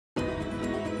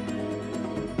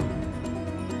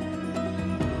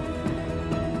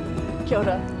Kia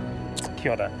ora.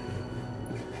 Kia ora.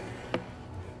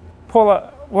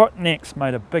 Paula, What Next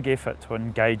made a big effort to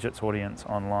engage its audience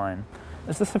online.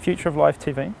 Is this the future of live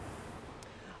TV?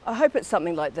 I hope it's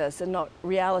something like this and not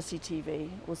reality TV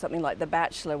or something like The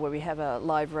Bachelor where we have a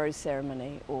live rose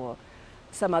ceremony, or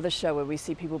some other show where we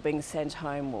see people being sent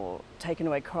home or taken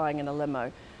away crying in a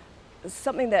limo. It's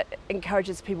something that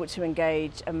encourages people to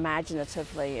engage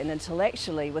imaginatively and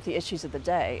intellectually with the issues of the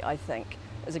day, I think,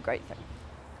 is a great thing.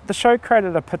 The show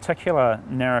created a particular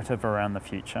narrative around the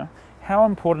future. How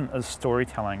important is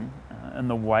storytelling in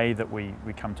the way that we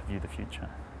come to view the future?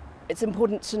 It's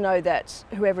important to know that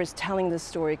whoever is telling the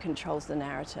story controls the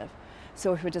narrative.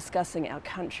 So if we're discussing our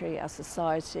country, our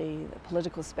society, the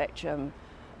political spectrum,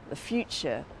 the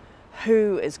future,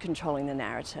 who is controlling the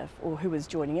narrative or who is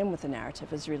joining in with the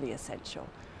narrative is really essential.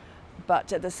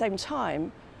 But at the same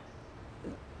time,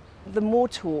 the more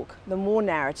talk, the more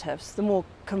narratives, the more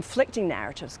conflicting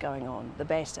narratives going on, the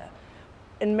better.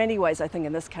 In many ways, I think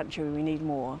in this country we need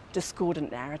more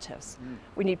discordant narratives.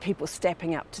 We need people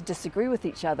stepping up to disagree with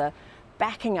each other,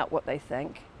 backing up what they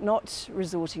think, not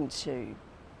resorting to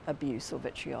abuse or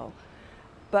vitriol,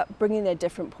 but bringing their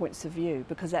different points of view,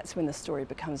 because that's when the story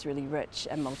becomes really rich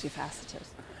and multifaceted.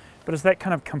 But is that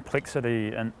kind of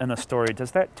complexity in a story, does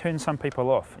that turn some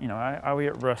people off? You know, are we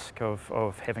at risk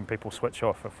of having people switch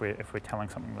off if we're telling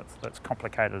something that's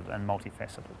complicated and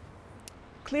multifaceted?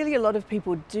 Clearly, a lot of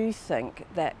people do think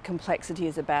that complexity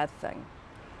is a bad thing.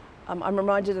 I'm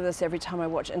reminded of this every time I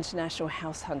watch International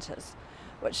House Hunters,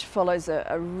 which follows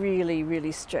a really,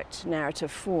 really strict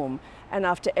narrative form. And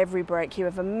after every break, you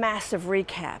have a massive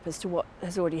recap as to what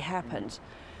has already happened,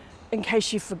 in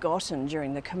case you've forgotten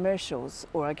during the commercials,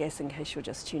 or I guess in case you're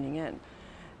just tuning in.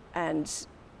 And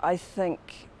I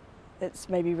think it's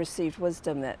maybe received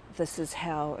wisdom that this is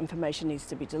how information needs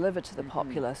to be delivered to the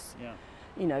populace. Yeah.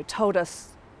 You know, told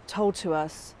to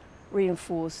us,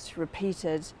 reinforced,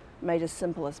 repeated, made as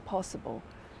simple as possible.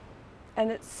 And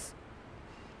it's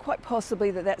quite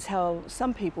possibly that that's how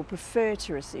some people prefer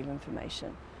to receive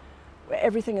information, where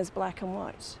everything is black and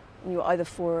white, and you're either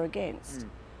for or against.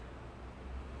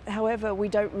 However, we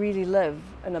don't really live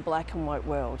in a black and white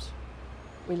world.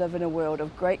 We live in a world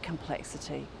of great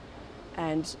complexity,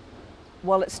 and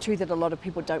while it's true that a lot of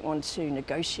people don't want to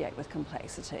negotiate with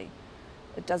complexity,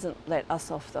 it doesn't let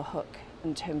us off the hook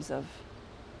in terms of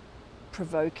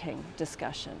provoking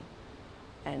discussion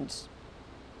and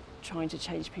trying to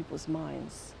change people's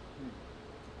minds,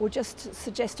 or just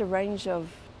suggest a range of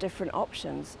different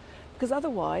options. Because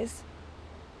otherwise,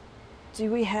 do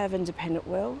we have independent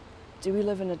will? Do we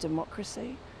live in a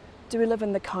democracy? Do we live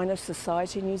in the kind of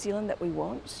society in New Zealand that we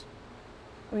want?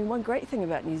 I mean, one great thing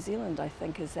about New Zealand, I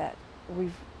think, is that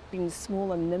we've been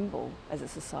small and nimble as a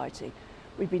society.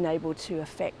 We've been able to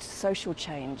affect social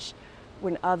change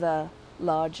when other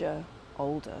larger,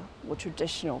 older, more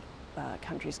traditional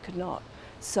countries could not.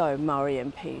 So Maori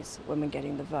MPs, women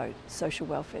getting the vote, social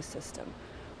welfare system.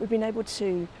 We've been able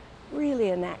to really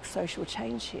enact social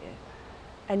change here.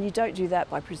 And you don't do that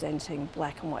by presenting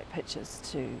black and white pictures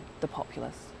to the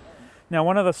populace. Now,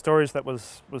 one of the stories that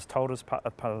was told as part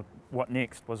of What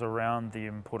Next was around the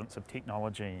importance of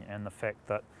technology and the fact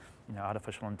that, you know,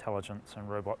 artificial intelligence and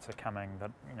robots are coming,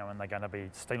 that, you know, and they're going to be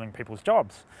stealing people's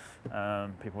jobs.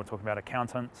 People were talking about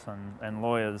accountants and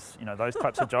lawyers, you know, those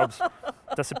types of jobs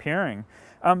disappearing.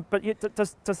 But yet,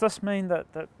 does this mean that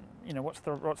you know, what's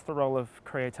the role of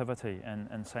creativity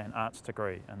and say an arts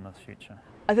degree in this future?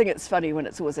 I think it's funny when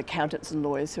it's always accountants and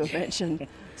lawyers who are mentioned,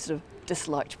 sort of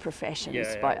disliked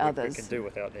professions by others. We can do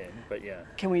without them, but yeah.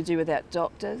 Can we do without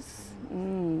doctors?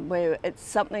 Where it's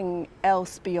something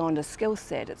else beyond a skill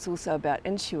set. It's also about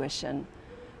intuition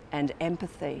and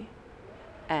empathy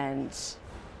and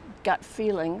gut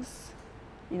feelings,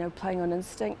 you know, playing on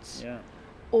instinct. Yeah.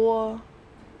 Or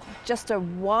just a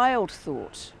wild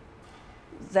thought.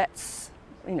 That's,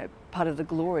 you know, part of the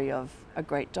glory of a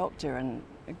great doctor and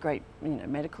a great, you know,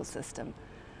 medical system.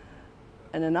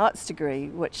 And an arts degree,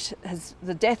 which has,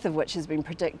 the death of which has been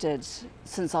predicted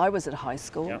since I was at high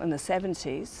school in the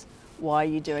 70s. Why are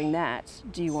you doing that?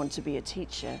 Do you want to be a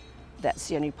teacher? That's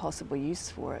the only possible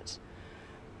use for it.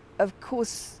 Of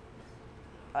course,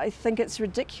 I think it's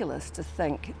ridiculous to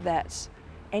think that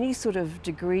any sort of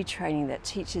degree training that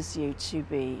teaches you to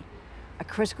be a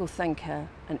critical thinker,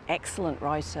 an excellent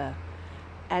writer,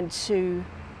 and to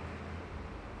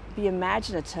be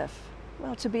imaginative.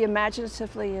 Well, to be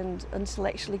imaginatively and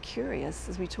intellectually curious,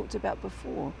 as we talked about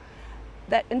before.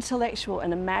 That intellectual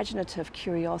and imaginative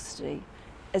curiosity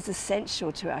is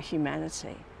essential to our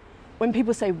humanity. When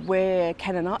people say, where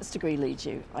can an arts degree lead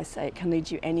you? I say it can lead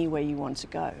you anywhere you want to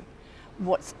go.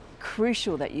 What's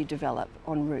crucial that you develop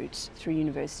en route through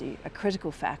university are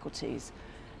critical faculties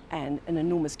and an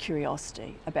enormous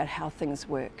curiosity about how things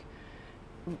work,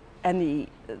 and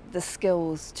the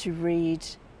skills to read,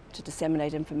 to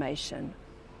disseminate information,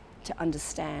 to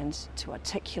understand, to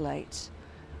articulate.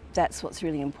 That's what's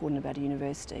really important about a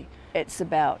university. It's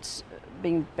about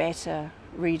being better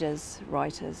readers,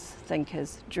 writers,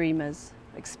 thinkers, dreamers,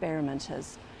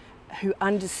 experimenters, who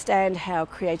understand how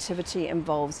creativity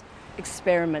involves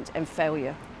experiment and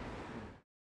failure.